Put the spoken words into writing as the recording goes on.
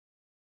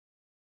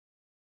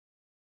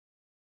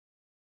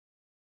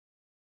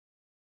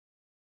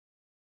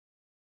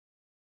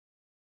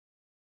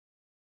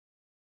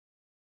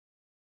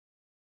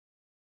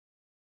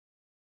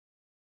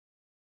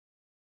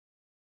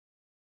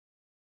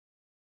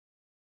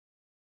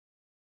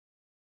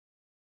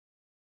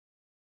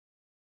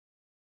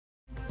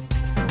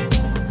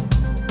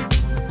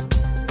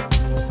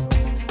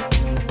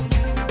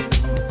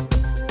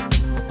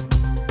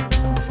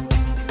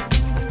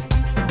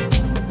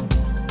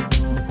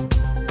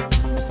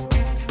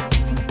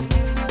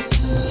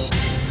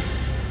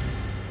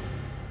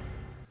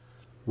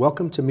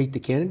Welcome to Meet the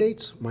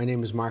Candidates. My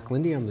name is Mark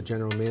Lindy. I'm the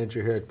General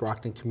Manager here at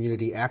Brockton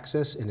Community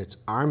Access, and it's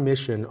our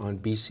mission on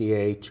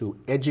BCA to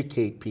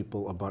educate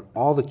people about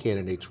all the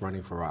candidates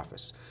running for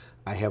office.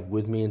 I have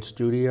with me in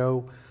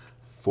studio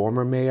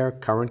former mayor,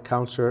 current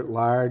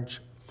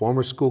Councillor-At-Large,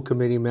 former school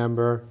committee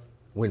member,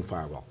 Winthrop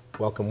Farwell.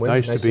 Welcome, Win.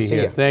 Nice to be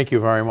here. Thank you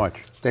very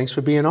much. Thanks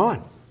for being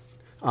on.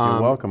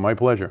 You're welcome. My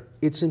pleasure.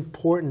 It's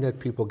important that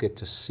people get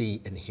to see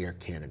and hear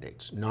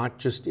candidates, not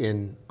just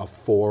in a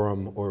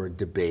forum or a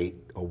debate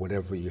or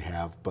whatever you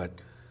have, but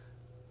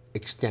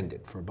extend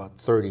it for about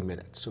 30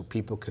 minutes so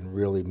people can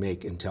really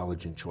make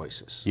intelligent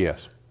choices.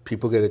 Yes.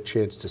 People get a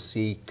chance to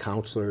see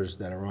counselors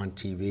that are on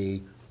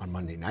TV on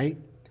Monday night,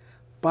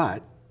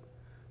 but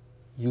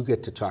you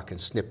get to talk in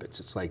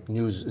snippets. It's like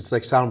news, it's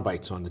like sound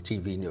bites on the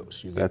TV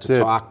news. You get to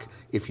talk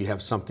if you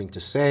have something to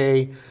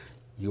say.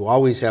 You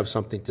always have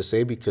something to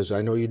say because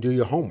I know you do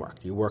your homework.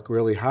 You work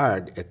really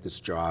hard at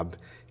this job,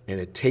 and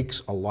it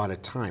takes a lot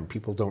of time.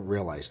 People don't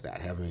realize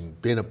that. Having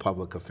been a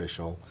public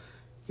official,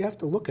 you have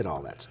to look at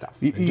all that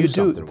stuff and do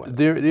something with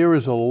it. There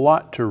is a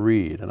lot to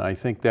read, and I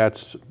think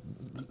that's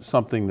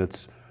something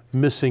that's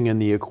missing in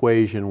the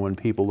equation when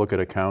people look at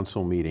a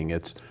council meeting.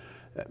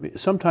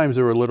 Sometimes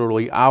there are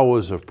literally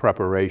hours of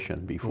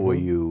preparation before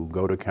you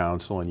go to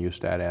council and you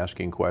start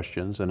asking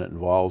questions, and it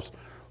involves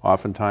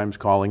oftentimes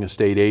calling a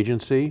state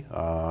agency,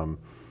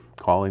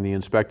 calling the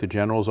Inspector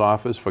General's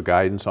office for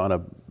guidance on a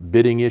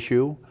bidding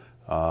issue.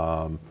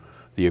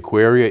 The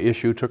Aquaria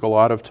issue took a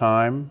lot of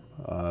time.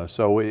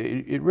 So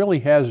it really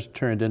has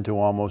turned into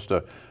almost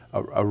a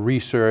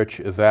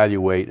research,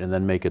 evaluate, and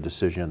then make a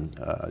decision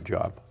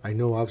job. I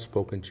know I've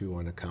spoken to you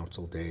on a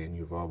council day, and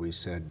you've always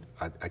said,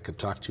 I could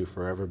talk to you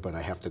forever, but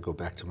I have to go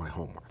back to my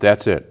homework.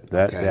 That's it.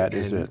 That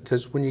is it.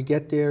 Because when you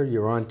get there,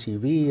 you're on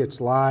TV, it's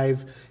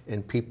live,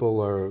 and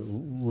people are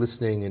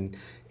listening,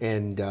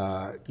 and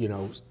you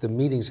know, the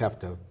meetings have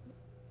to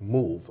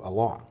move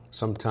along.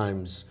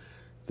 Sometimes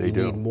you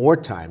need more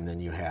time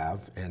than you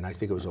have, and I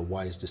think it was a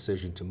wise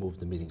decision to move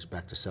the meetings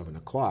back to 7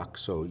 o'clock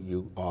so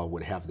you all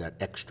would have that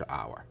extra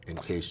hour in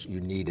case you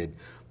needed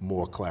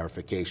more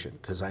clarification.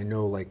 Because I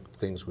know, like,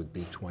 things with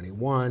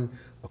B21,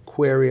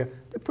 Aquaria,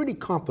 they're pretty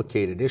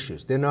complicated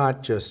issues. They're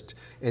not just,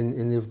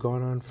 and they've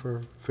gone on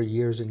for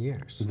years and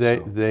years.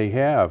 They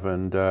have,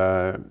 and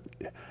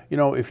you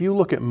know, if you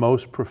look at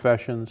most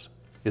professions,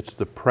 it's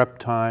the prep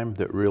time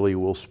that really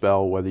will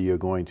spell whether you're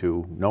going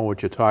to know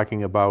what you're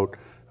talking about,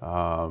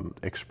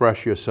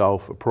 express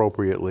yourself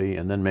appropriately,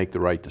 and then make the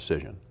right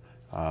decision.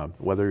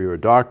 Whether you're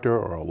a doctor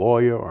or a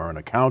lawyer or an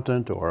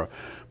accountant or a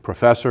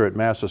professor at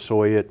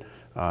Massasoit,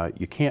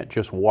 you can't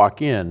just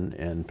walk in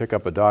and pick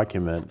up a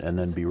document and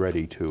then be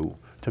ready to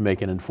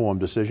make an informed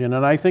decision.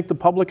 And I think the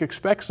public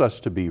expects us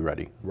to be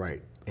ready.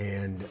 Right.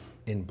 And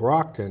in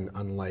Brockton,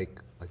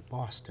 unlike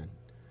Boston,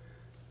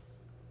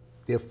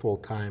 they're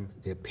full-time,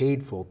 they're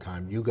paid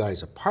full-time. You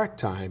guys are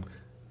part-time.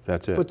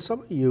 That's it. But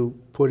some of you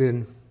put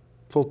in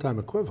full-time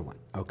equivalent,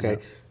 okay?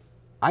 Yeah.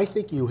 I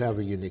think you have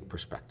a unique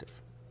perspective.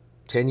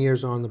 10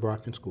 years on the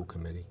Brockton School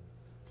Committee,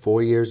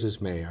 4 years as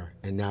mayor,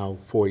 and now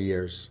 4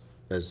 years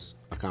as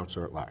a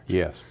Councillor-At-Large.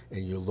 Yes.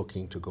 And you're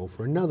looking to go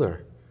for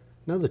another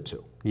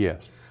 2.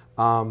 Yes.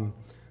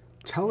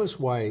 Tell us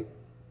why.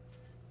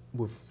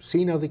 We've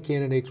seen other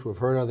candidates, we've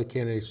heard other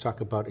candidates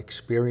talk about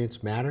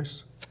experience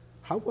matters.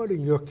 How about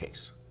in your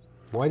case?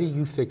 Why do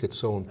you think it's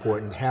so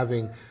important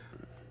having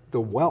the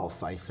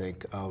wealth, I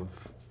think,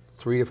 of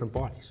 3 different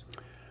bodies?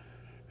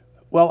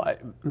 Well,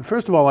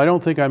 first of all, I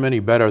don't think I'm any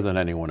better than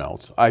anyone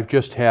else. I've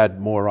just had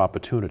more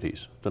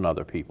opportunities than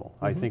other people.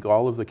 I think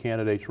all of the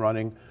candidates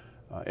running,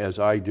 as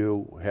I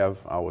do,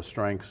 have our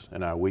strengths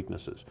and our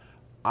weaknesses.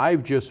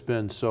 I've just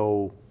been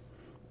so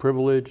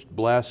privileged,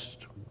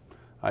 blessed.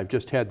 I've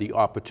just had the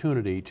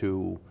opportunity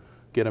to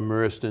get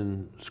immersed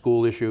in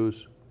school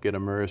issues, get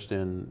immersed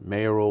in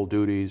mayoral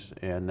duties,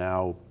 and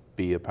now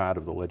be a part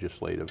of the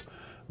legislative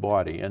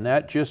body. And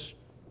that just,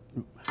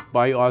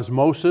 by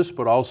osmosis,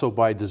 but also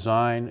by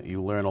design,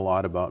 you learn a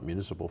lot about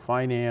municipal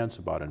finance,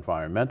 about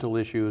environmental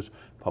issues,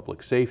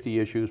 public safety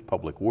issues,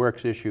 public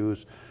works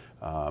issues,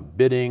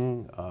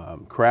 bidding,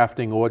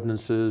 crafting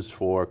ordinances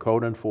for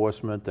code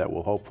enforcement that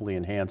will hopefully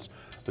enhance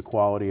the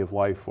quality of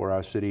life for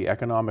our city,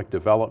 economic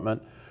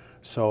development.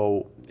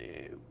 So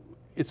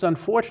it's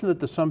unfortunate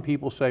that some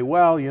people say,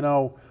 well, you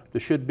know,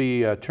 there should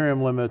be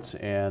term limits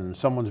and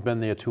someone's been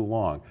there too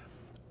long.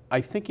 I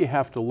think you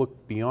have to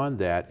look beyond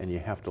that, and you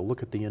have to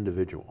look at the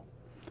individual.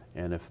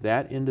 And if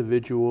that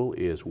individual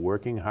is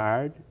working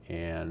hard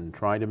and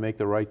trying to make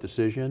the right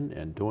decision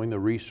and doing the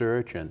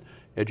research and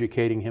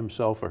educating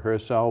himself or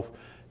herself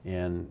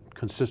and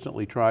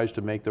consistently tries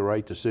to make the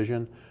right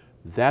decision,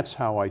 that's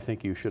how I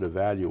think you should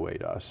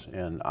evaluate us.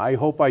 And I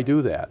hope I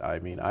do that. I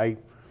mean,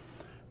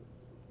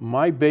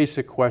 my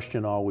basic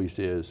question always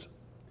is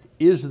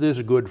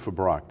this good for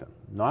Brockton?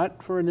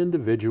 Not for an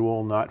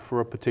individual, not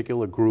for a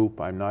particular group.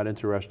 I'm not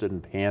interested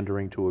in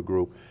pandering to a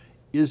group.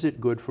 Is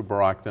it good for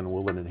Brockton?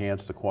 Will it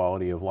enhance the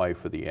quality of life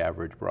for the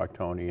average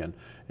Brocktonian?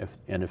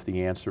 And if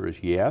the answer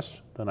is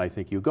yes, then I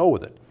think you go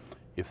with it.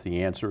 If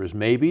the answer is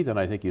maybe, then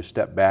I think you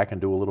step back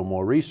and do a little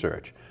more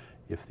research.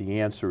 If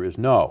the answer is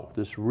no,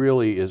 this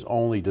really is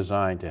only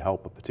designed to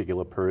help a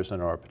particular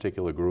person or a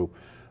particular group,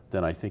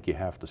 then I think you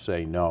have to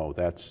say no,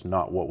 that's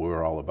not what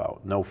we're all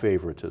about. No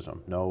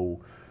favoritism, no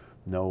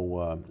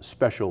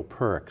special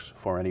perks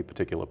for any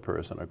particular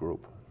person or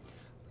group.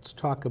 Let's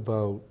talk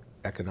about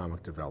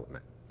economic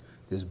development.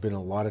 There's been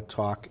a lot of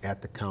talk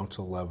at the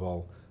council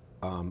level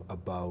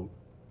about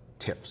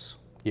TIFs.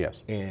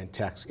 Yes. And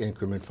tax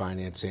increment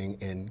financing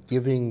and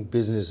giving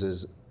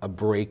businesses a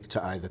break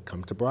to either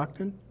come to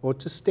Brockton or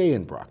to stay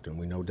in Brockton.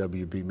 We know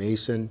W.B.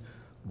 Mason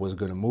was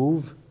going to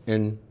move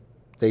and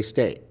they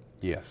stayed.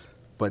 Yes.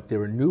 But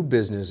there are new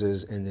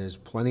businesses and there's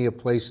plenty of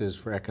places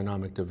for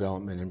economic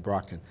development in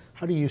Brockton.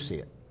 How do you see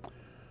it?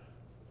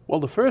 Well,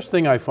 the first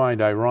thing I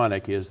find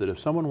ironic is that if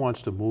someone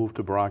wants to move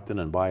to Brockton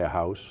and buy a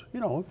house, you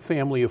know,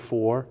 family of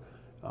four,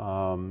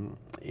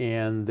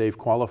 and they've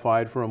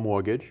qualified for a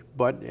mortgage,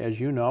 but as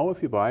you know,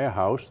 if you buy a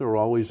house, there are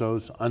always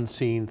those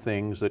unseen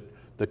things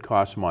that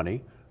cost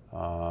money.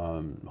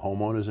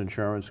 Homeowners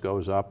insurance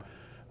goes up,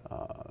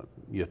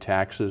 your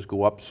taxes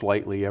go up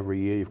slightly every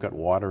year, you've got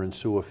water and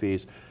sewer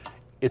fees.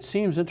 It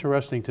seems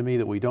interesting to me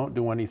that we don't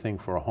do anything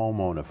for a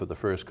homeowner for the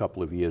first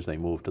couple of years they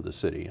move to the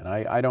city. And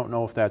I don't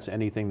know if that's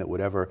anything that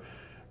would ever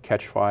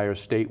catch fire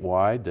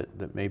statewide,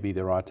 that maybe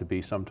there ought to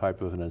be some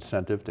type of an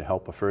incentive to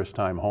help a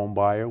first-time home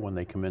buyer when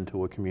they come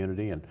into a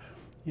community and,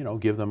 you know,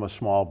 give them a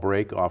small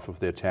break off of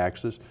their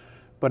taxes.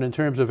 But in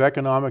terms of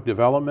economic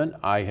development,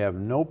 I have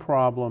no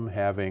problem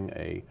having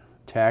a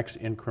tax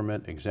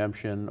increment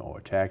exemption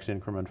or tax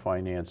increment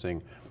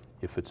financing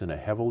if it's in a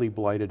heavily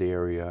blighted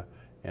area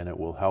and it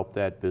will help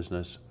that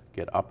business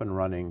get up and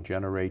running,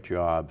 generate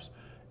jobs,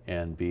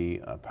 and be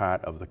a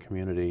part of the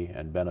community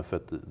and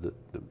benefit the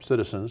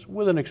citizens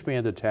with an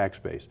expanded tax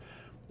base.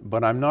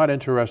 But I'm not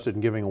interested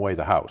in giving away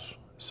the house.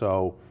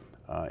 So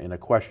in a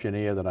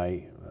questionnaire that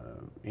I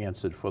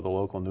answered for the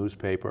local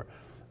newspaper,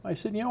 I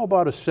said, you know,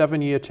 about a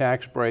 7-year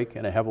tax break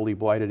in a heavily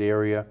blighted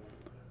area,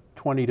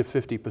 20 to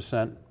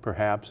 50%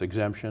 perhaps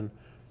exemption.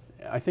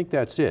 I think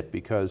that's it,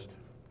 because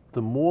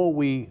the more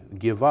we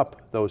give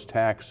up those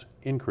tax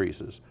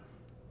increases,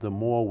 the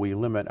more we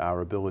limit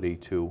our ability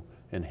to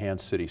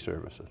enhance city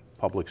services,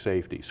 public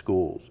safety,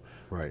 schools,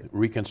 right,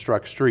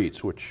 reconstruct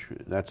streets, which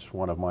that's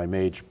one of my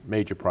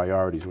major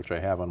priorities, which I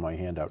have on my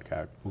handout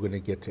card. We're going to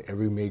get to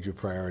every major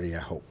priority, I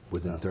hope,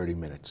 within 30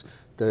 minutes.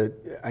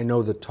 I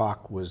know the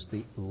talk was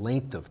the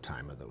length of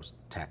time of those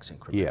tax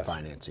increment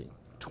financing.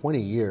 20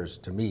 years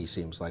to me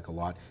seems like a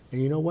lot.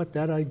 And you know what,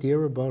 that idea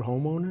about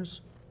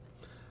homeowners,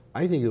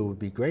 I think it would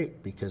be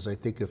great, because I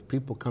think if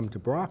people come to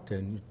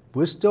Brockton,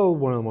 we're still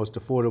one of the most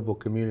affordable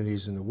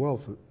communities in the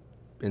world,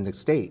 in the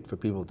state, for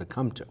people to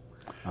come to.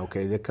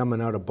 Okay, they're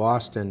coming out of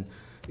Boston.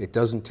 It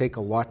doesn't take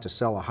a lot to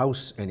sell a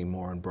house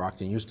anymore in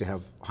Brockton. You used to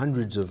have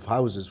hundreds of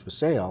houses for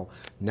sale.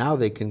 Now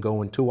they can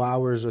go in 2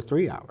 hours or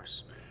 3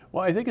 hours.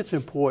 Well, I think it's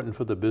important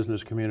for the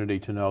business community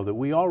to know that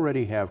we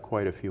already have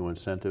quite a few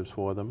incentives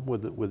for them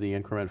with the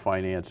increment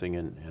financing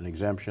and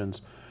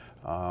exemptions.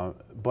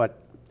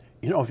 But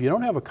you know, if you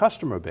don't have a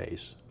customer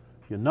base,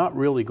 you're not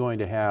really going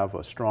to have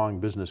a strong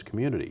business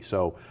community.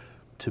 So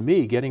to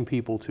me, getting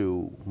people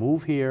to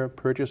move here,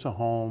 purchase a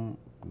home,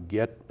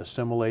 get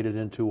assimilated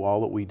into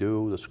all that we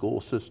do, the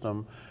school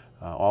system,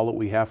 all that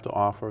we have to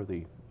offer,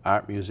 the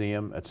art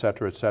museum, et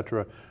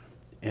cetera,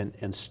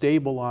 and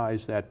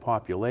stabilize that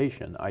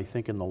population, I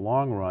think in the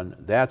long run,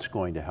 that's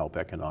going to help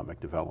economic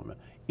development.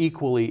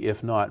 Equally,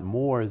 if not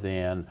more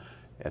than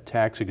a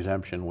tax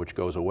exemption which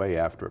goes away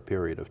after a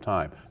period of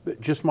time. But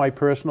just my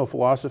personal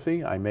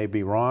philosophy, I may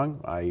be wrong.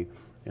 I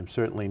am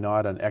certainly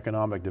not an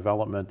economic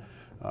development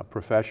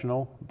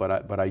professional,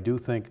 but I do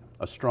think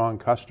a strong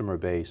customer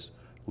base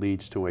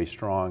leads to a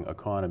strong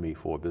economy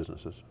for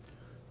businesses.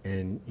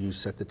 And you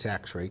set the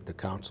tax rate, the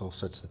council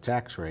sets the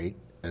tax rate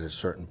at a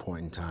certain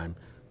point in time.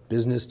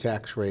 Business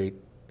tax rate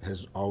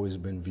has always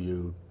been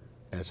viewed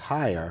as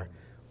higher.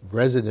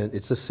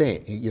 It's the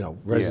same, you know,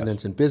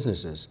 residents and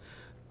businesses.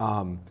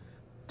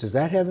 Does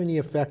that have any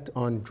effect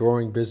on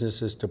drawing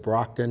businesses to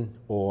Brockton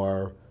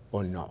or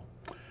no?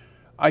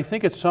 I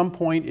think at some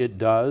point it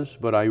does,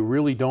 but I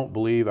really don't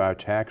believe our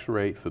tax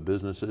rate for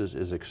businesses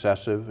is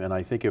excessive. And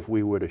I think if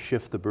we were to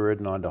shift the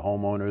burden onto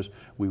homeowners,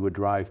 we would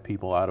drive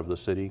people out of the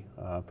city.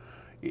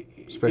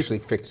 Especially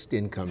fixed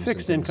incomes.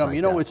 Fixed income, like,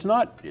 you know, it's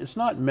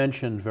not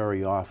mentioned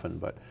very often,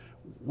 but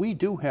we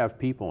do have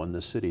people in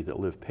the city that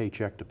live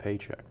paycheck to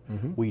paycheck.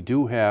 Mm-hmm. We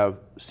do have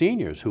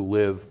seniors who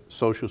live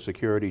Social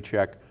Security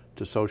check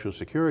to Social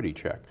Security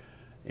check,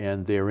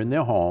 and they're in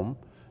their home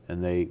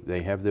and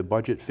they have their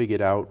budget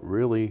figured out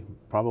really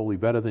probably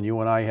better than you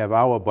and I have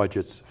our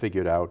budgets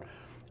figured out.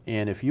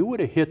 And if you were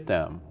to hit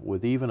them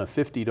with even a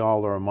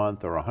 $50 a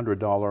month or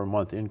 $100 a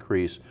month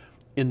increase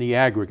in the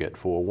aggregate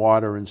for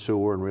water and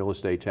sewer and real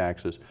estate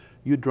taxes,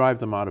 you'd drive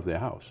them out of their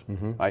house.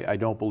 Mm-hmm. I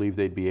don't believe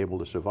they'd be able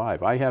to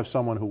survive. I have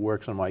someone who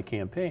works on my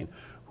campaign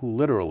who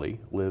literally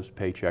lives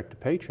paycheck to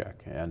paycheck,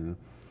 and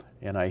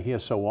I hear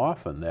so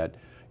often that,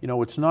 you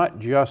know, it's not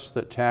just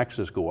that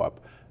taxes go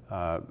up.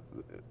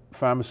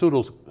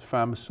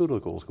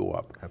 pharmaceuticals go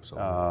up.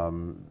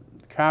 Absolutely.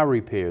 Car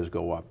repairs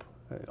go up.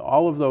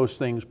 All of those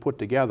things put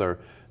together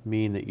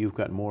mean that you've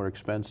got more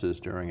expenses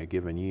during a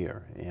given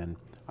year. And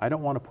I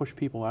don't want to push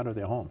people out of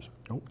their homes.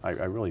 Nope. I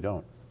really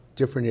don't.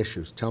 Different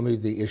issues. Tell me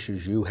the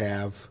issues you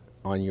have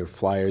on your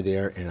flyer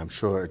there, and I'm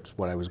sure it's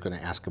what I was going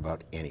to ask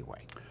about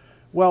anyway.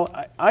 Well,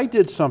 I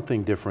did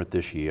something different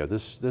this year.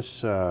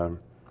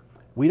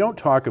 We don't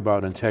talk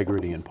about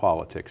integrity in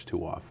politics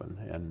too often,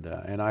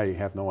 and I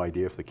have no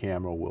idea if the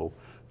camera will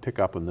pick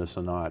up on this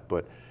or not,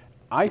 but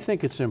I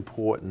think it's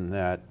important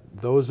that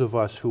those of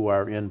us who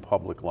are in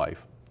public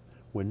life,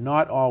 we're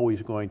not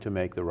always going to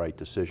make the right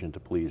decision to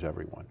please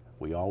everyone.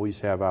 We always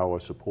have our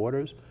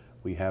supporters,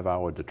 we have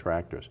our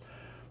detractors.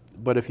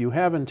 But if you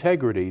have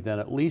integrity, then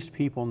at least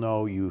people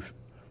know you've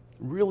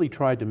really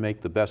tried to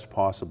make the best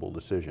possible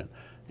decision.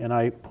 And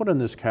I put in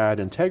this card,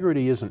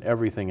 integrity isn't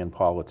everything in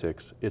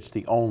politics, it's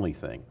the only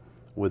thing.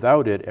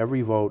 Without it,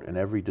 every vote and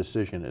every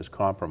decision is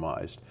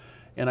compromised.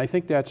 And I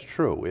think that's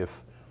true.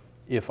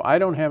 If I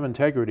don't have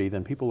integrity,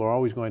 then people are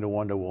always going to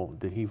wonder, well,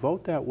 did he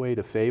vote that way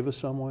to favor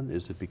someone?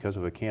 Is it because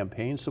of a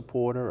campaign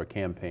supporter, a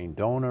campaign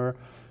donor?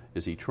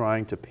 Is he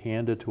trying to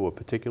pander to a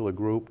particular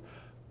group?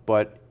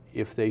 But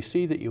if they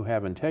see that you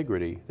have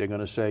integrity, they're going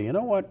to say, you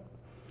know what,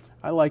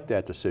 I like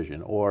that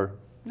decision. Or,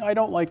 I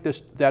don't like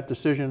that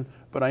decision,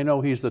 but I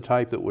know he's the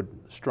type that would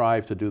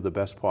strive to do the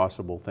best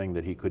possible thing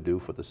that he could do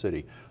for the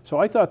city. So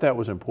I thought that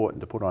was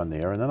important to put on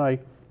there. And then I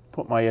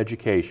put my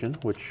education,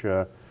 which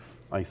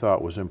I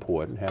thought was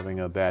important, having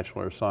a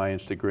Bachelor of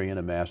Science degree and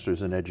a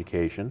Master's in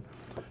Education.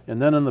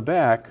 And then in the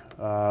back,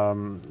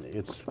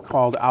 it's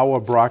called Our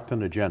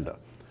Brockton Agenda.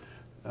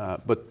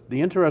 But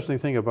the interesting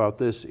thing about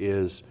this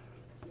is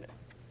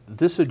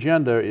this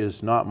agenda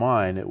is not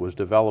mine. It was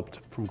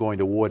developed from going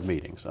to ward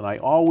meetings. And I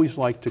always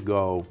like to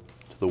go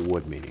to the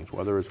ward meetings,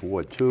 whether it's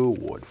Ward 2,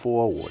 Ward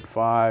 4, Ward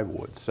 5,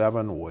 Ward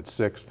 7, Ward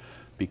 6,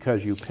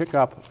 because you pick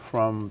up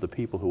from the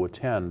people who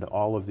attend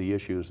all of the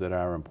issues that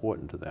are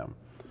important to them.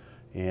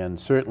 And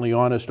certainly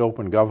honest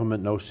open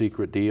government, no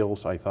secret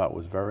deals, I thought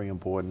was very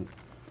important.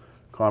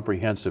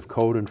 Comprehensive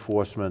code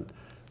enforcement,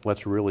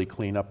 let's really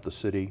clean up the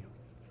city.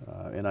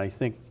 And I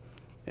think,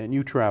 and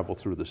you travel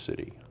through the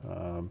city,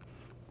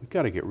 we've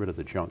got to get rid of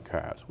the junk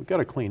cars. We've got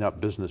to clean up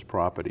business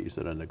properties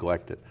that are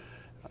neglected.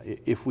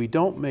 If we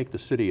don't make the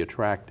city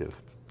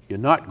attractive, you're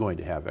not going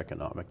to have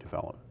economic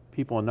development.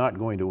 People are not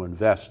going to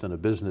invest in a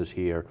business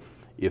here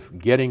if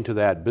getting to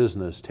that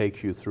business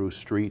takes you through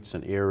streets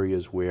and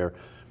areas where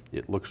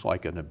it looks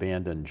like an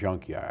abandoned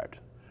junkyard,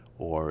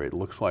 or it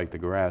looks like the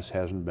grass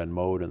hasn't been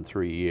mowed in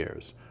 3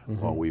 years,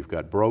 or we've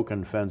got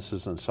broken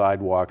fences and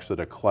sidewalks that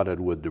are cluttered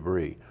with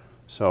debris.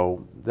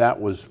 So that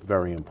was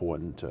very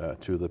important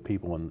to the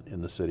people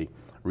in the city.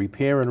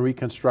 Repair and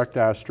reconstruct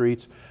our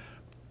streets.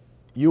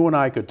 You and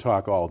I could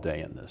talk all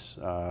day in this.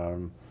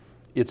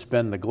 It's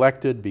been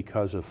neglected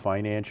because of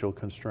financial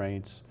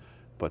constraints,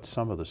 but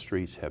some of the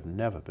streets have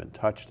never been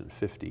touched in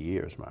 50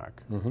 years,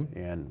 Mark.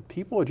 And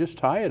people are just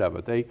tired of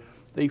it.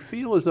 They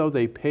feel as though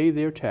they pay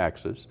their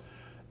taxes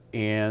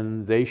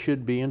and they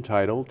should be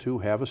entitled to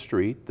have a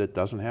street that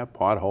doesn't have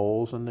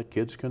potholes and the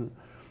kids can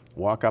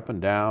walk up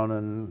and down,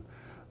 and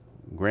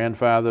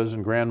grandfathers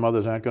and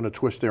grandmothers aren't going to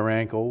twist their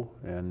ankle,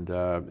 and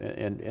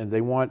they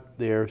want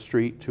their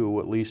street to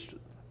at least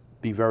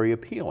be very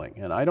appealing,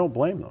 and I don't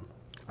blame them.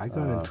 I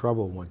got in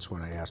trouble once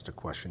when I asked a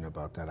question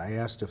about that. I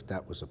asked if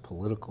that was a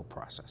political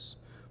process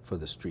for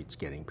the streets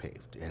getting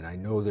paved, and I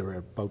know there are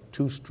about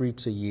 2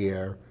 streets a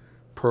year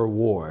per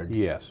ward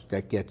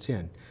that gets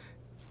in.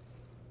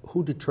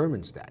 Who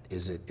determines that?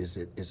 Is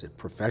it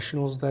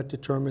professionals that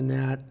determine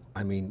that?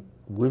 I mean,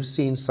 we've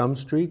seen some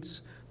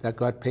streets that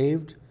got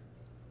paved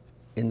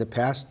in the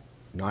past,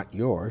 not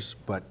yours,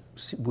 but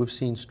we've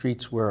seen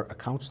streets where a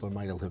councillor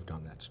might have lived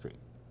on that street.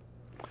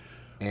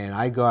 And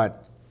I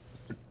got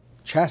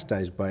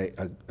chastised by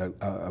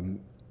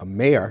a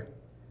mayor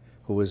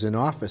who was in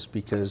office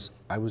because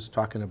I was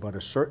talking about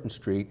a certain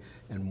street,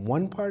 and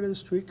one part of the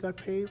street got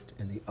paved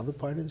and the other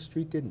part of the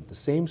street didn't. The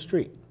same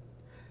street.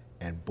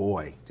 And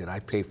boy, did I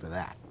pay for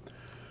that.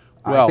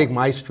 Well, I think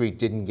my street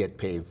didn't get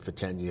paved for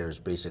 10 years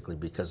basically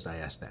because I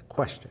asked that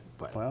question.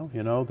 But well,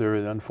 you know,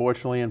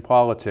 unfortunately in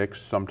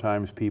politics,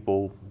 sometimes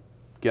people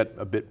get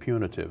a bit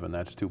punitive, and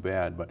that's too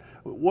bad. But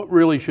what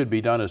really should be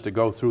done is to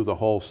go through the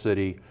whole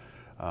city,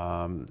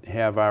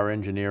 have our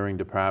engineering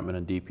department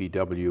and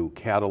DPW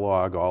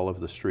catalog all of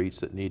the streets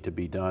that need to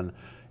be done,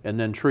 and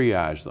then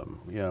triage them.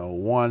 You know,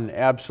 1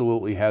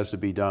 absolutely has to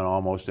be done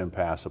almost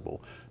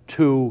impassable.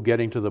 2,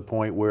 getting to the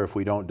point where if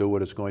we don't do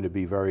it, it's going to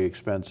be very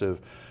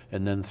expensive.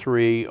 And then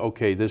 3,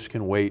 okay, this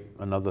can wait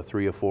another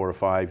 3 or 4 or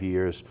 5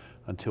 years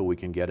until we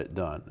can get it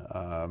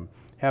done.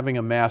 Having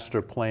a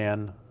master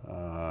plan,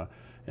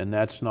 and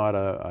that's not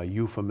a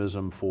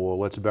euphemism for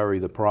let's bury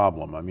the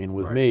problem. I mean,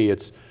 with me,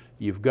 it's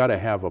you've got to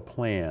have a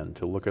plan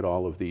to look at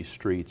all of these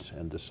streets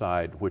and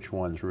decide which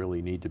ones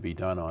really need to be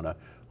done on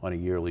a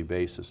yearly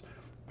basis.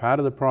 Part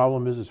of the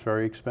problem is it's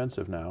very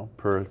expensive now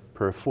per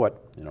foot.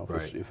 You know,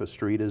 if a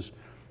street is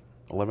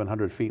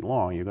 1,100 feet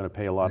long, you're going to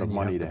pay a lot of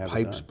money to have it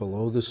done. Pipes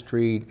below the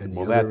street and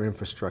the Well, other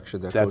infrastructure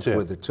that goes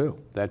with it too.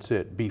 That's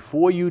it.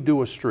 Before you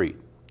do a street,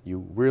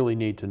 you really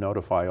need to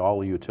notify all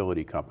the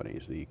utility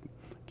companies, the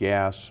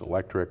gas,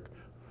 electric,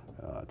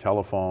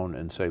 telephone,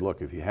 and say,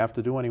 look, if you have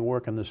to do any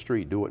work in the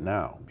street, do it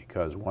now,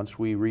 because once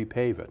we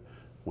repave it,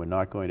 we're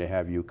not going to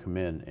have you come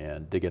in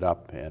and dig it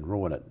up and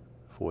ruin it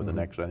for the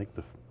next, I think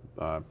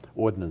the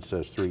ordinance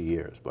says 3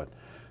 years. But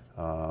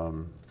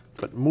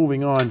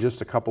moving on,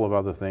 just a couple of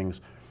other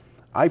things.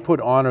 I put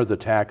honor the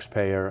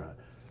taxpayer,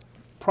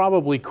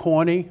 probably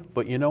corny,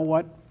 but you know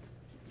what?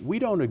 We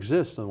don't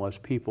exist unless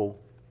people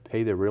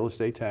pay their real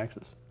estate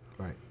taxes,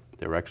 right,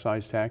 their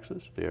excise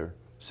taxes, their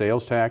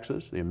sales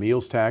taxes, their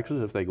meals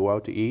taxes if they go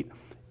out to eat.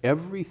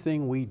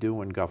 Everything we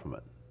do in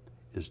government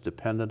is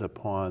dependent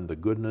upon the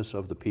goodness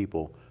of the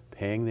people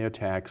paying their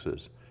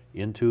taxes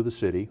into the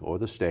city or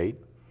the state,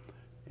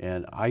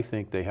 and I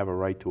think they have a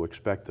right to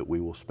expect that we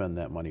will spend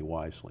that money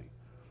wisely.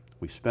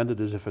 We spend it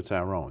as if it's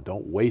our own.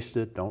 Don't waste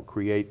it, don't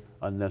create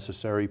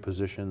unnecessary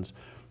positions,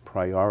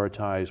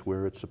 prioritize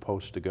where it's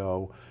supposed to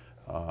go.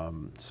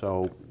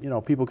 So, you know,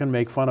 people can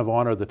make fun of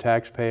honor the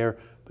taxpayer,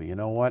 but you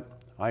know what?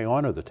 I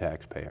honor the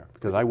taxpayer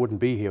because I wouldn't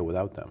be here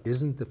without them.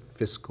 Isn't the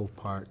fiscal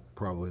part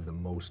probably the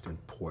most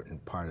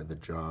important part of the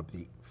job,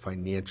 the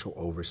financial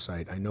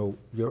oversight? I know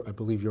I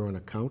believe you're on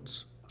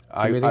accounts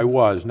committee? I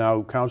was.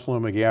 Now, Councillor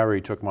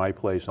McGarry took my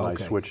place and I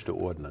switched to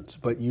ordinance.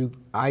 But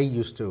I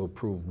used to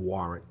approve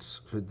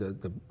warrants, for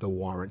the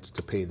warrants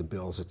to pay the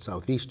bills at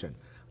Southeastern.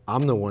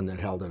 I'm the one that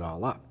held it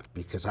all up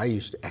because I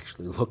used to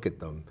actually look at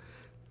them,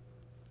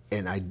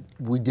 and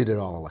we did it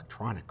all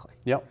electronically.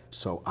 Yep.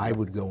 So I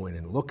would go in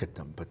and look at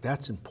them, but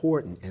that's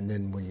important. And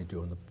then when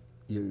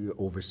you're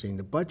overseeing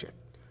the budget,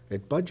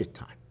 at budget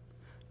time,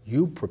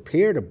 you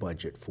prepared a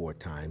budget 4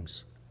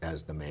 times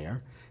as the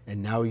mayor,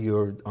 and now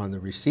you're on the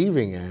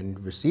receiving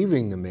end,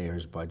 receiving the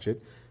mayor's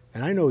budget.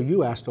 And I know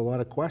you asked a lot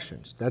of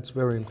questions. That's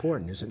very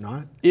important, is it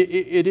not?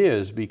 It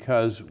is,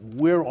 because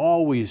we're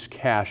always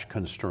cash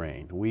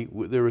constrained.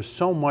 There is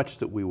so much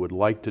that we would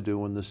like to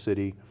do in the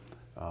city.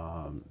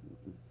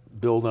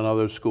 Build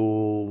another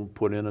school,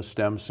 put in a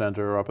STEM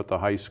center up at the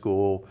high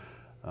school,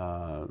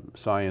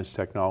 science,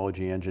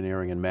 technology,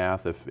 engineering, and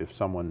math, if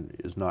someone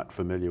is not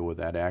familiar with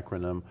that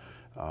acronym.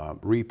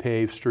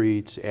 Repave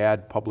streets,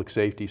 add public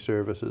safety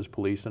services,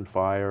 police and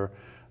fire,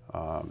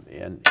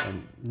 and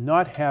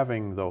not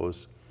having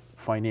those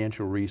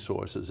financial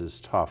resources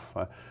is tough.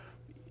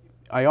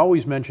 I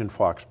always mention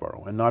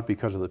Foxborough, and not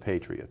because of the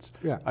Patriots.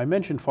 Yeah. I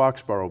mention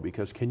Foxborough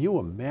because can you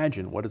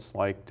imagine what it's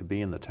like to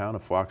be in the town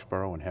of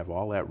Foxborough and have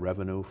all that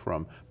revenue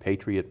from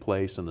Patriot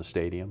Place and the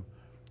stadium?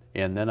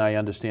 And then I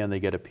understand they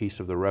get a piece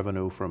of the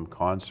revenue from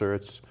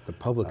concerts. The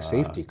public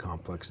safety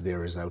complex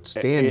there is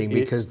outstanding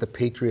because the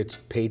Patriots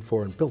paid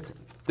for and built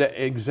it.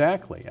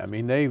 Exactly. I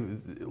mean,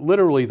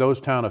 literally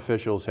those town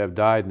officials have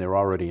died and they're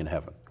already in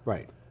heaven.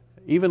 Right.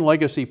 Even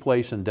Legacy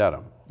Place in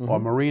Dedham, or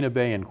Marina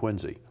Bay in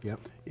Quincy. Yep.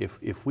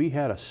 If we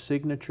had a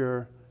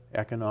signature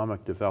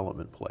economic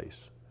development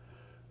place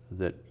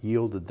that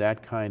yielded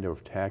that kind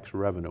of tax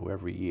revenue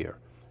every year,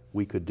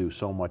 we could do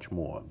so much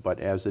more. But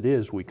as it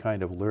is, we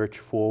kind of lurch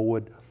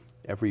forward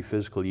every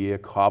fiscal year,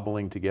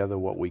 cobbling together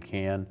what we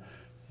can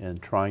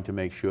and trying to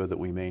make sure that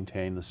we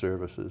maintain the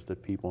services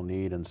that people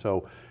need. And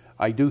so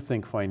I do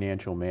think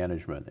financial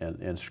management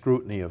and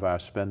scrutiny of our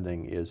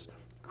spending is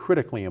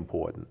critically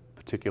important,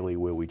 particularly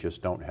where we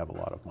just don't have a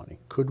lot of money.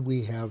 Could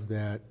we have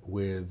that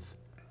with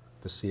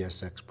the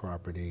CSX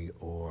property,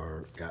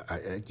 or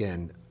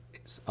again,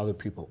 other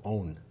people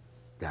own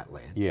that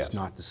land? Yes. It's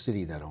not the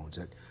city that owns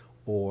it,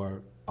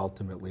 or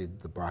ultimately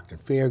the Brockton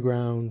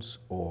Fairgrounds,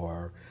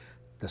 or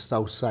the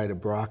south side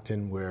of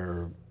Brockton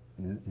where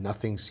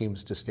nothing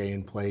seems to stay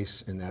in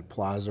place in that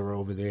plaza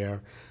over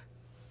there.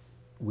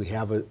 We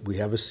have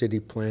a city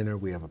planner,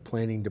 we have a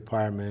planning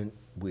department.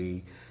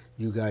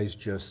 You guys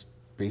just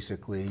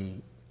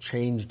basically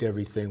changed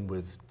everything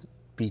with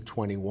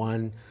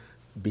B21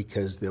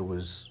 because there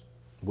was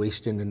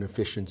waste and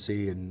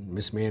inefficiency and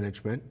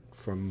mismanagement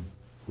from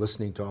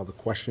listening to all the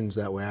questions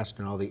that were asked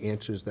and all the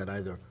answers that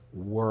either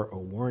were or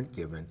weren't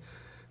given.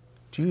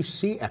 Do you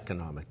see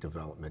economic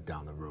development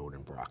down the road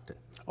in Brockton?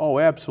 Oh,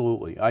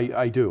 absolutely.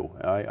 I do.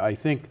 I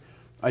think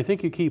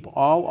you keep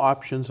all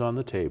options on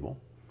the table,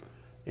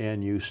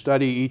 and you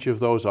study each of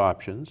those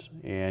options,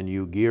 and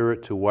you gear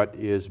it to what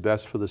is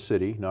best for the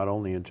city, not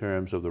only in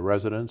terms of the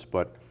residents,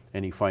 but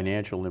any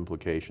financial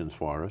implications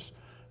for us.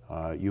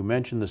 You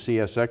mentioned the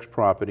CSX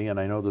property, and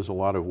I know there's a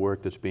lot of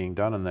work that's being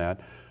done on that.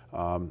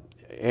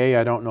 A,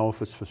 I don't know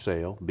if it's for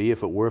sale. B,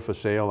 if it were for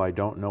sale, I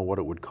don't know what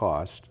it would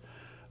cost.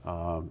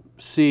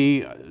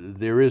 C,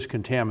 there is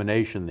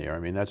contamination there. I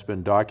mean, that's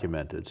been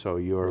documented, so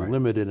you're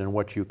limited in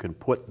what you can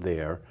put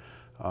there.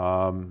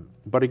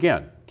 But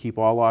again, keep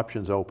all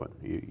options open.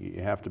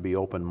 You have to be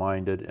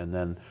open-minded and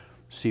then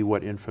see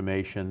what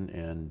information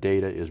and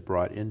data is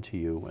brought into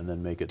you and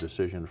then make a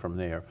decision from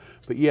there.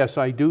 But yes,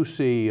 I do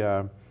see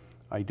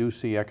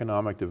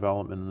economic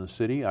development in the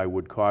city. I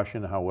would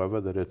caution,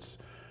 however, that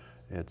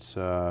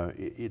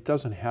it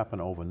doesn't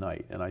happen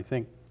overnight. And I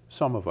think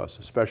some of us,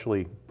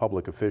 especially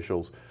public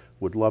officials,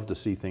 would love to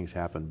see things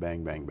happen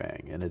bang, bang,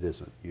 bang, and it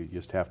isn't. You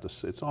just have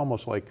to, it's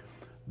almost like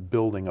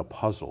building a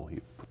puzzle.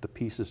 You put the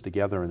pieces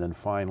together and then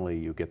finally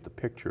you get the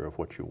picture of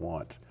what you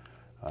want.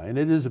 And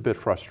it is a bit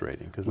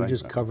frustrating. Because we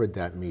just covered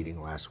that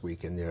meeting last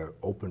week, and they're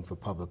open for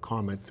public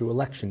comment through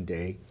Election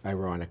Day,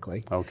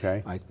 ironically.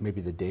 Okay.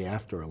 Maybe the day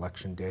after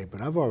Election Day, but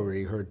I've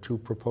already heard 2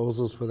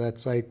 proposals for that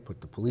site.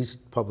 Put the police,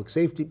 public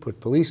safety, put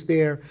police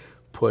there,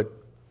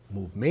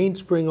 move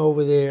Mainspring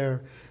over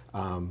there.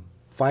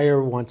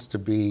 Fire wants to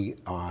be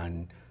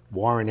on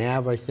Warren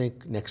Ave, I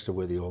think, next to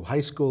where the old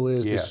high school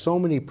is. Yeah. There's so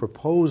many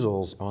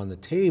proposals on the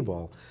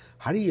table.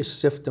 How do you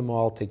sift them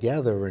all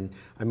together? And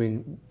I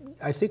mean,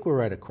 I think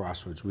we're at a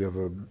crossroads. We have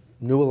a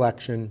new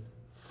election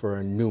for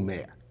a new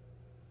mayor,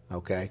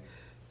 okay?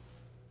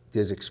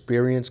 There's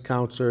experienced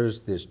counselors,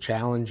 there's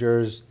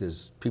challengers,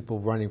 there's people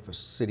running for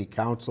city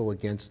council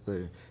against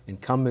the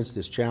incumbents,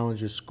 there's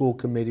challengers, school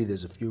committee,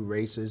 there's a few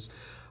races.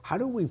 How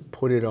do we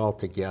put it all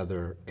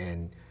together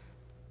and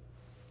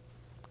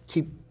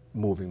keep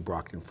moving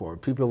Brockton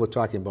forward? People are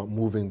talking about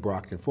moving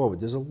Brockton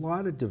forward. There's a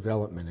lot of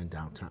development in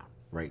downtown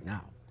right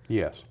now.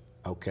 Yes.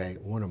 Okay,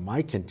 one of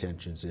my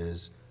contentions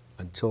is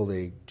until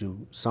they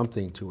do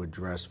something to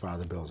address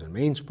Father Bill's and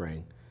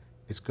Mainspring,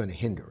 it's going to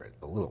hinder it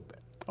a little bit.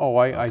 Oh,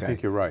 I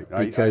think you're right.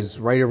 Because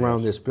right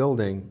around this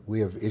building, we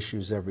have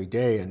issues every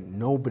day, and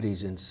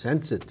nobody's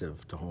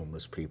insensitive to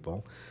homeless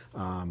people.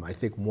 I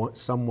think one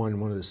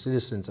of the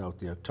citizens out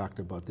there talked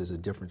about there's a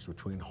difference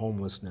between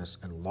homelessness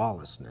and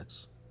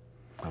lawlessness,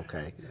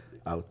 okay,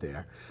 out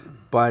there.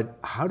 But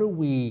how do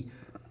we,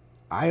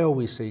 I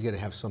always say you got to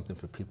have something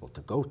for people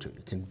to go to.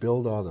 You can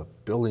build all the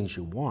buildings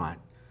you want.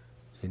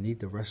 You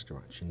need the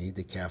restaurants, you need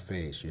the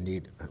cafes, we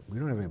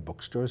don't have any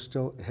bookstores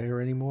still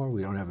here anymore,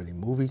 we don't have any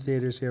movie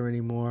theaters here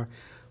anymore.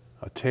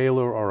 A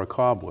tailor or a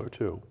cobbler,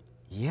 too.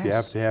 Yes. You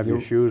have to have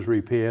your shoes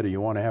repaired, or you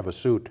want to have a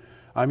suit.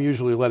 I'm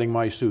usually letting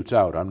my suits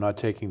out. I'm not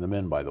taking them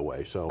in, by the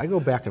way. So I go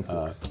back and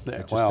forth. It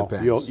just well,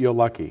 depends. You're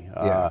lucky.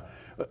 Yeah.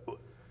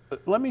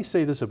 Let me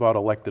say this about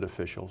elected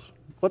officials.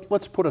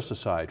 Let's put us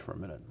aside for a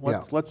minute.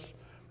 Let's,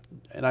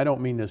 and I don't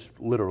mean this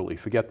literally,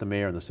 forget the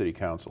mayor and the city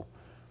council.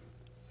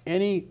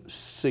 Any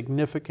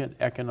significant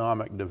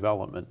economic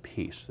development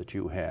piece that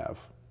you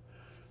have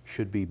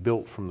should be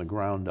built from the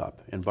ground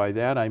up. And by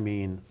that I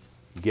mean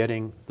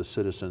getting the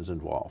citizens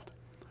involved.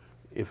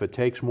 If it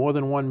takes more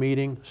than one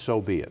meeting,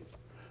 so be it.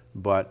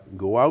 But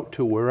go out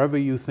to wherever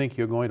you think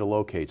you're going to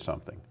locate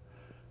something.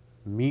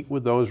 Meet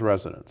with those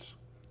residents.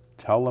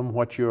 Tell them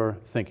what you're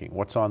thinking,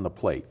 what's on the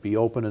plate. Be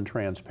open and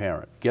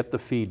transparent. Get the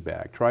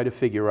feedback. Try to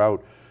figure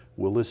out,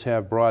 will this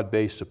have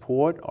broad-based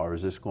support, or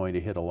is this going to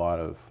hit a lot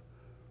of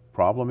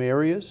problem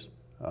areas?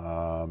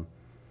 And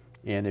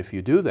if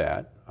you do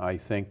that, I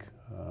think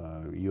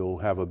you'll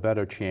have a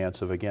better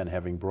chance of, again,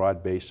 having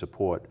broad-based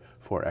support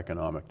for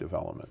economic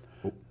development.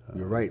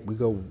 You're right. We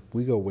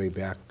go way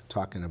back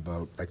talking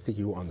about, I think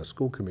you were on the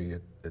school committee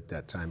at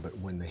that time, but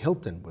when the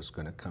Hilton was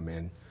going to come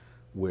in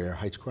where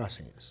Heights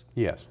Crossing is.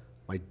 Yes.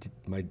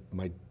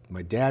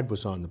 My dad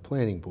was on the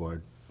planning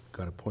board,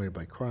 got appointed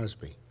by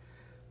Crosby.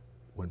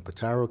 When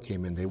Pataro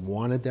came in, they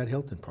wanted that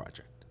Hilton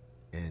project.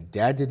 And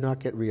Dad did not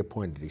get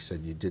reappointed. He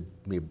said, you did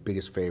me a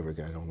biggest favor.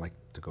 I don't like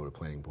to go to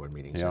planning board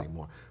meetings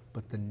anymore.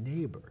 But the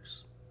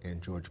neighbors, and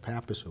George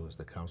Pappas, who was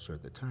the counselor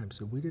at the time,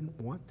 said, we didn't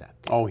want that.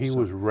 Oh, he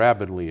was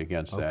rabidly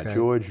against that.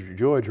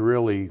 George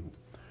really,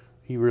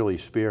 he really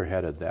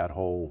spearheaded that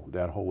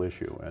whole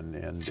issue.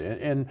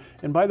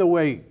 And by the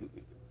way,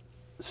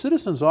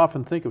 citizens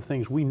often think of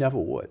things we never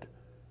would.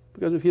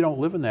 Because if you don't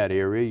live in that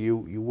area,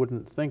 you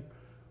wouldn't think,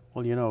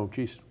 well, you know,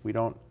 geez, we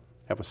don't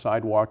have a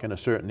sidewalk in a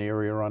certain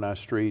area on our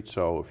street,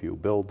 so if you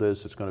build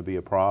this, it's going to be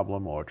a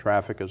problem, or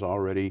traffic is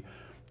already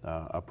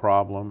a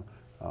problem.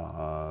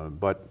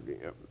 But,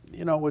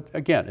 you know,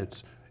 again,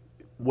 it's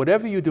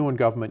whatever you do in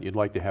government, you'd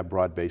like to have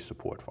broad-based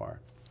support for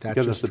it.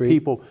 Thatcher because Street? The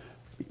people,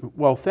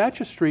 well,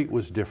 Thatcher Street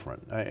was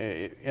different.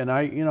 And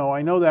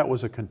I know that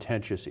was a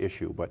contentious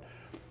issue, but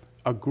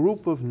a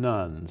group of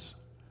nuns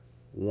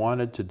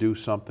wanted to do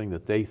something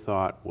that they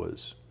thought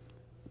was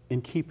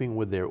in keeping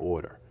with their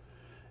order.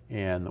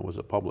 And there was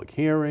a public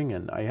hearing,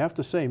 and I have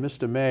to say,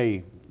 Mr.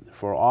 May,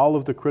 for all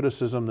of the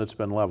criticism that's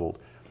been leveled,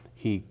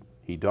 he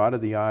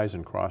dotted the I's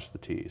and crossed the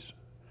T's.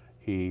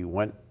 He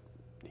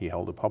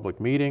held a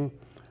public meeting,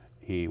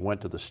 he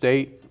went to the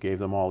state, gave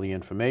them all the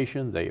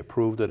information, they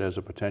approved it as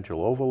a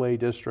potential overlay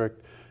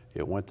district,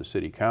 it went to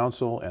city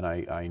council, and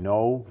I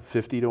know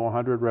 50 to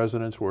 100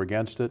 residents were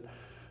against it,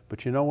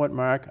 but you know what,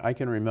 Mark? I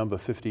can remember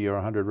 50 or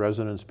 100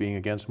 residents being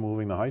against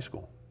moving the high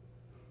school.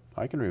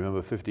 I can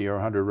remember 50 or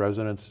 100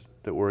 residents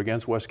that were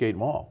against Westgate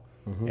Mall.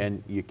 Mm-hmm.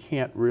 And you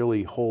can't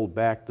really hold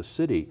back the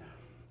city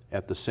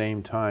at the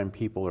same time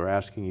people are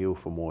asking you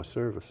for more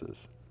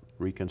services,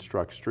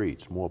 reconstruct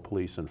streets, more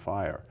police and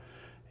fire.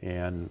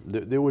 And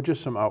there were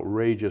just some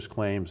outrageous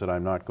claims that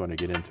I'm not going to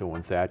get into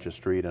on Thatcher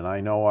Street. And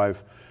I know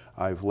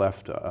I've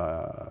left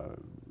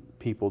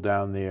people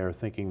down there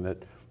thinking that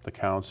the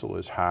council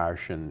is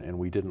harsh and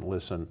we didn't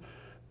listen.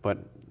 But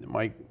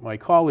my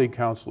colleague,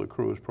 Councillor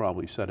Cruz,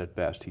 probably said it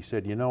best. He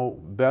said, you know,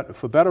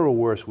 for better or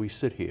worse, we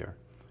sit here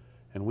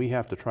and we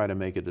have to try to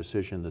make a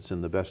decision that's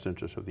in the best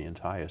interest of the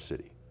entire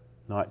city,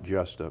 not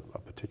just a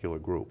particular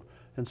group.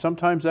 And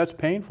sometimes that's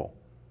painful.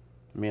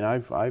 I mean,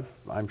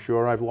 I'm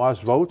sure I've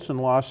lost votes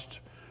and lost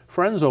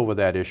friends over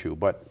that issue,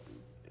 but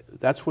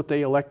that's what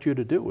they elect you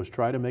to do, is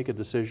try to make a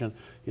decision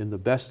in the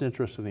best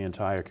interest of the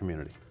entire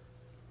community.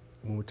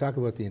 When we talk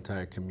about the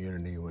entire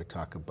community, we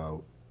talk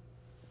about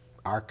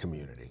our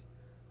community.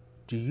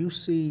 Do you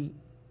see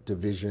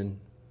division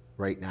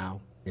right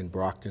now in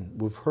Brockton?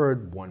 We've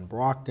heard One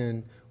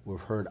Brockton,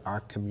 we've heard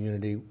our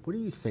community. What do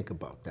you think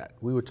about that?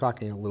 We were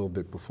talking a little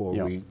bit before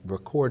we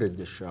recorded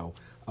the show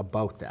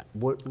about that.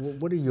 What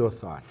are your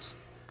thoughts?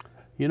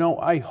 You know,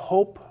 I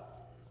hope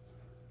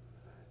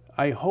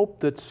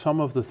that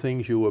some of the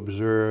things you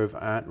observe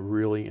aren't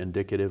really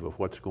indicative of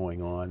what's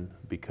going on,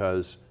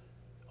 because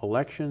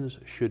elections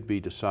should be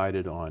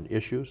decided on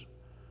issues,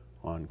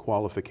 on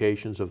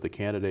qualifications of the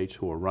candidates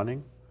who are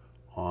running,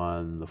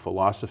 on the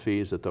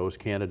philosophies that those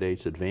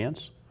candidates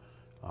advance.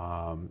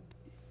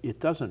 It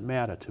doesn't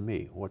matter to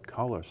me what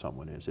color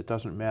someone is. It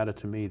doesn't matter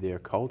to me their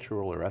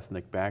cultural or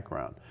ethnic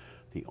background.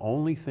 The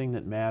only thing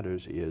that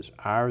matters is,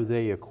 are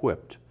they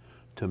equipped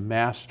to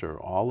master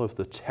all of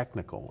the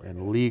technical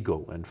and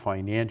legal and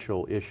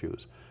financial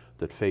issues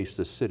that face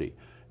the city?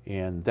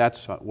 And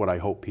that's what I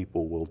hope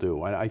people will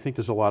do. I think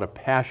there's a lot of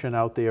passion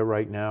out there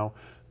right now,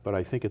 but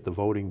I think at the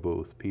voting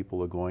booth,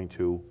 people are going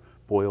to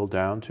boil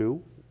down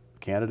to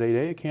candidate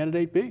A or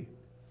candidate B,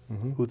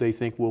 who they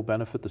think will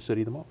benefit the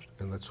city the most.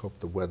 And let's hope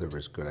the weather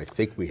is good. I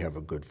think we have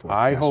a good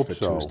forecast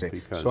for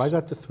Tuesday. So I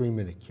got the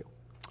 3-minute cue.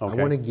 Okay. I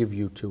want to give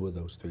you 2 of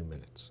those 3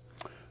 minutes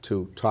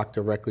to talk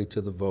directly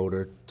to the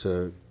voter,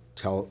 to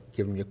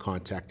give them your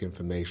contact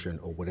information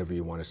or whatever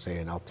you want to say,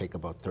 and I'll take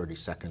about 30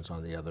 seconds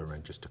on the other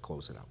end just to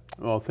close it out.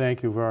 Well,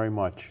 thank you very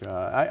much.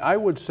 I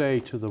would say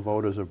to the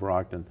voters of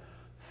Brockton,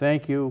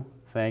 thank you,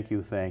 thank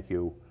you, thank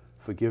you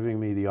for giving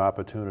me the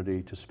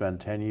opportunity to spend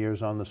 10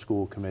 years on the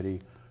school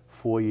committee,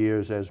 4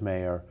 years as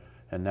mayor,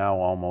 and now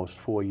almost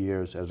 4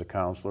 years as a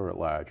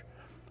councillor-at-large.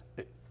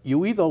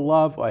 You either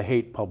love or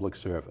hate public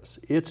service.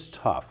 It's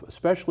tough,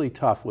 especially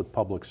tough with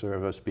public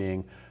service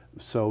being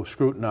so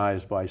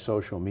scrutinized by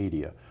social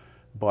media.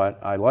 But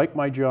I like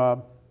my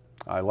job.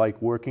 I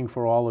like working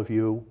for all of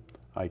you.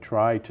 I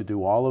try to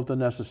do all of the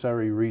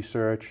necessary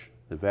research,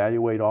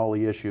 evaluate all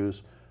the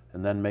issues,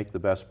 and then make the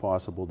best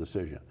possible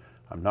decision.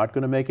 I'm not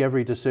going to make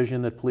every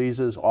decision that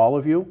pleases all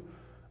of you,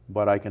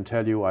 but I can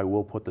tell you I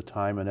will put the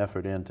time and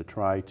effort in to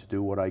try to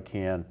do what I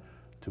can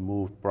to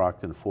move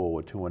Brockton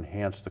forward, to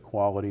enhance the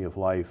quality of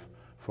life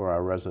for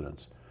our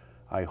residents.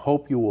 I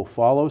hope you will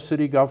follow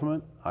city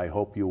government. I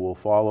hope you will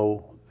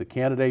follow the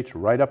candidates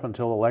right up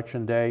until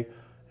Election Day,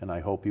 and I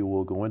hope you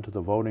will go into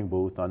the voting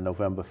booth on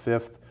November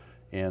 5th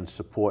and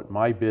support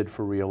my bid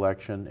for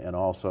re-election, and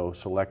also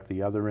select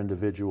the other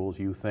individuals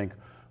you think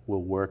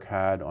will work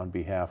hard on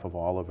behalf of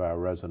all of our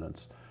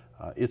residents.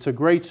 It's a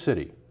great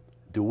city.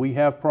 Do we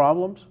have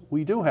problems?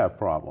 We do have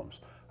problems.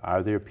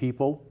 Are there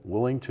people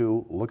willing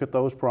to look at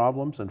those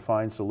problems and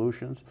find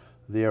solutions?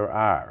 There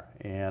are,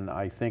 and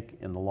I think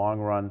in the long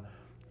run,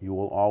 you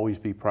will always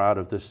be proud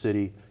of this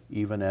city,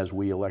 even as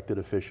we elected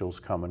officials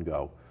come and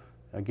go.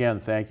 Again,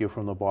 thank you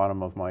from the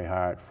bottom of my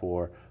heart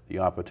for the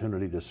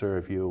opportunity to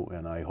serve you,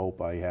 and I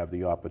hope I have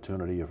the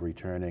opportunity of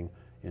returning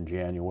in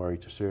January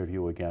to serve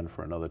you again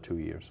for another 2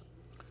 years.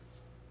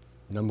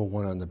 Number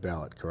 1 on the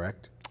ballot,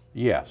 correct?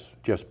 Yes,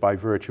 just by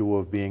virtue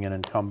of being an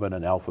incumbent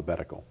and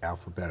alphabetical.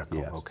 Alphabetical,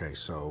 yes. Okay.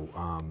 So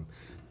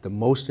the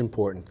most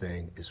important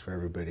thing is for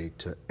everybody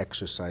to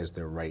exercise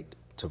their right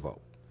to vote.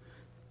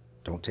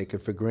 Don't take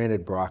it for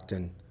granted,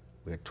 Brockton.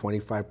 We had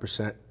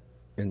 25%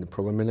 in the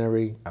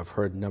preliminary. I've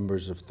heard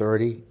numbers of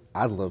 30.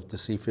 I'd love to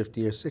see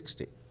 50 or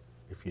 60.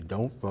 If you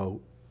don't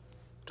vote,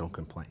 don't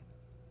complain.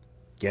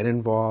 Get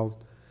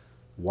involved.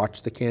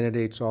 Watch the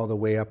candidates all the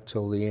way up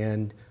till the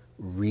end.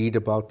 Read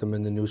about them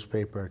in the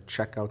newspaper.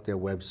 Check out their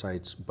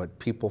websites. But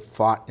people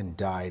fought and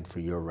died for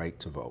your right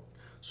to vote.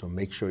 So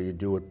make sure you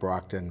do it,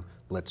 Brockton.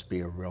 Let's be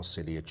a real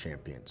city of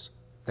champions.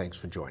 Thanks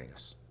for joining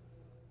us.